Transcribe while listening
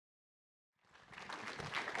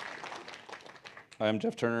Hi, I'm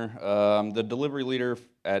Jeff Turner. I'm the delivery leader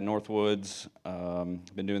at Northwoods.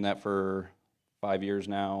 Been doing that for 5 years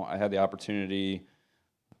now. I had the opportunity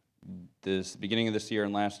this beginning of this year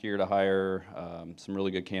and last year to hire some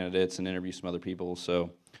really good candidates and interview some other people.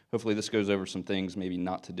 So hopefully this goes over some things maybe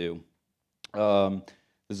not to do.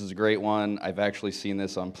 This is a great one. I've actually seen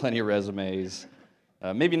this on plenty of resumes.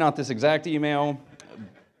 Maybe not this exact email,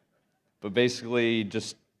 but basically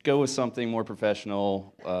just go with something more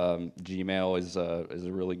professional. Gmail is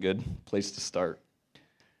a really good place to start.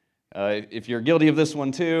 If you're guilty of this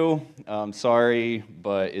one too, sorry,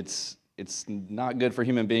 but it's not good for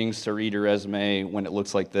human beings to read your resume when it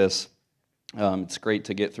looks like this. It's great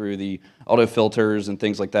to get through the auto filters and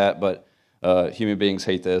things like that, but human beings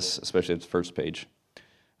hate this, especially at the first page.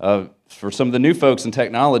 For some of the new folks in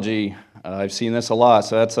technology, I've seen this a lot.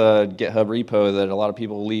 So that's a GitHub repo that a lot of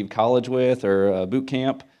people leave college with or boot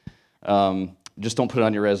camp. Just don't put it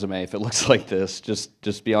on your resume if it looks like this.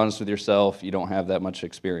 Just be honest with yourself. You don't have that much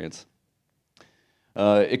experience.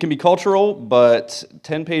 It can be cultural, but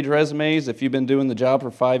 10-page resumes, if you've been doing the job for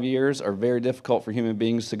 5 years, are very difficult for human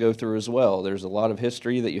beings to go through as well. There's a lot of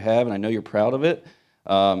history that you have, and I know you're proud of it,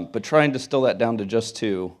 but try and distill that down to just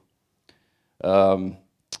 2.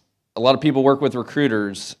 A lot of people work with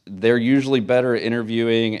recruiters. They're usually better at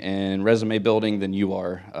interviewing and resume building than you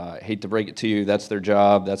are. I hate to break it to you, that's their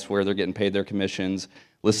job. That's where they're getting paid their commissions.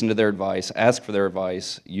 Listen to their advice, ask for their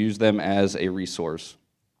advice, use them as a resource.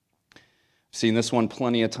 I've seen this one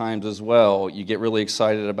plenty of times as well. You get really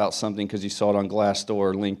excited about something because you saw it on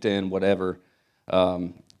Glassdoor, LinkedIn, whatever.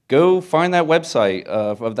 Go find that website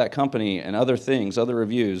of that company and other things, other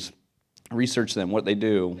reviews. Research them, what they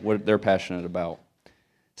do, what they're passionate about.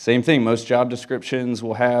 Same thing, most job descriptions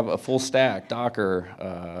will have a full stack,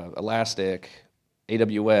 Docker, Elastic,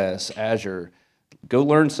 AWS, Azure. Go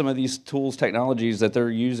learn some of these tools, technologies that they're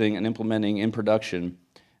using and implementing in production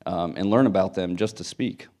and learn about them just to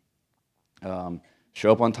speak.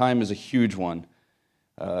 Show up on time is a huge one.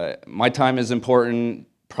 My time is important,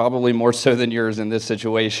 probably more so than yours in this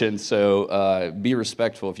situation, so be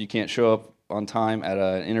respectful. If you can't show up on time at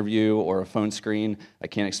an interview or a phone screen, I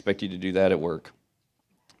can't expect you to do that at work.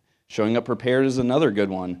 Showing up prepared is another good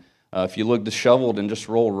one. If you look disheveled and just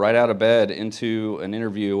roll right out of bed into an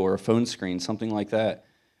interview or a phone screen, something like that,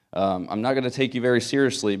 I'm not going to take you very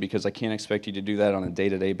seriously because I can't expect you to do that on a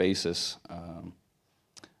day-to-day basis.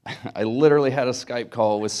 I literally had a Skype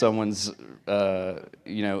call with someone's,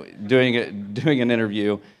 doing an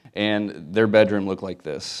interview, and their bedroom looked like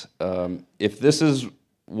this. If this is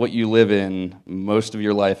what you live in most of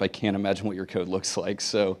your life, I can't imagine what your code looks like,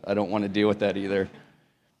 so I don't want to deal with that either.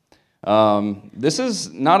 This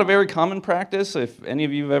is not a very common practice, if any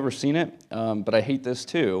of you have ever seen it, but I hate this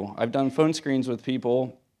too. I've done phone screens with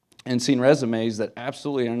people and seen resumes that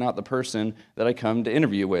absolutely are not the person that I come to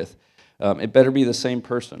interview with. It better be the same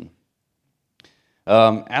person.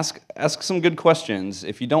 Ask some good questions.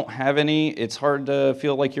 If you don't have any, it's hard to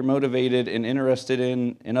feel like you're motivated and interested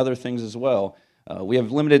in other things as well. We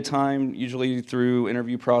have limited time, usually through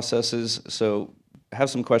interview processes, so have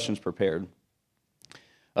some questions prepared.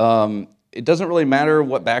 It doesn't really matter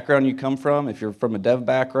what background you come from. If you're from a dev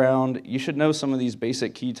background, you should know some of these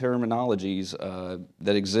basic key terminologies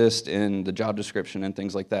that exist in the job description and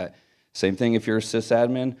things like that. Same thing if you're a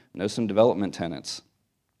sysadmin, know some development tenets.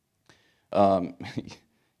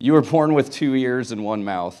 You were born with 2 ears and 1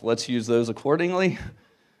 mouth. Let's use those accordingly.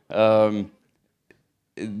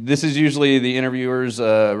 This is usually the interviewer's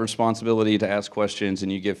responsibility to ask questions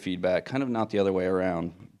and you give feedback, kind of not the other way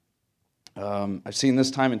around. I've seen this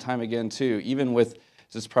time and time again too, even with,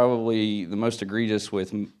 this is probably the most egregious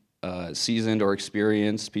with seasoned or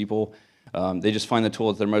experienced people. They just find the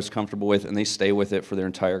tool that they're most comfortable with and they stay with it for their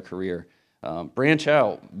entire career. Branch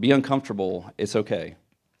out, be uncomfortable, it's okay.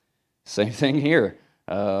 Same thing here.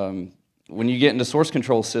 When you get into source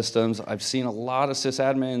control systems, I've seen a lot of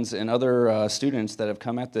sysadmins and other students that have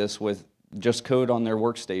come at this with just code on their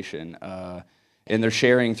workstation. And they're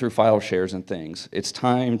sharing through file shares and things. It's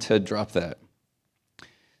time to drop that.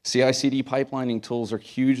 CI/CD pipelining tools are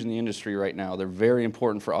huge in the industry right now. They're very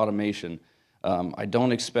important for automation. I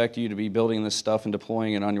don't expect you to be building this stuff and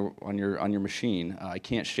deploying it on your machine. I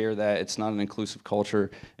can't share that. It's not an inclusive culture,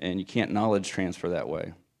 and you can't knowledge transfer that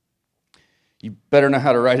way. You better know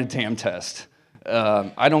how to write a damn test.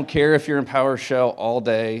 I don't care if you're in PowerShell all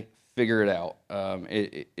day. Figure it out.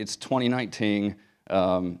 It's 2019.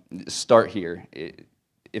 Start here.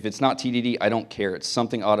 If it's not TDD, I don't care. It's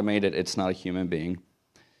something automated. It's not a human being.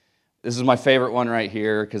 This is my favorite one right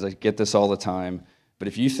here because I get this all the time. But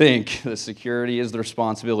if you think that security is the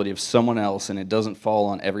responsibility of someone else and it doesn't fall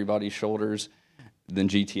on everybody's shoulders, than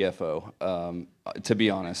GTFO, to be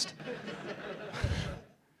honest.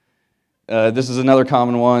 This is another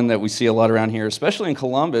common one that we see a lot around here, especially in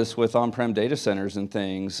Columbus with on-prem data centers and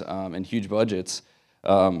things and huge budgets.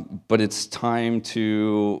 But it's time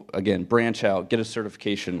to, again, branch out, get a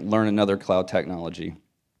certification, learn another cloud technology.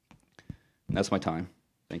 And that's my time.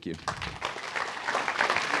 Thank you.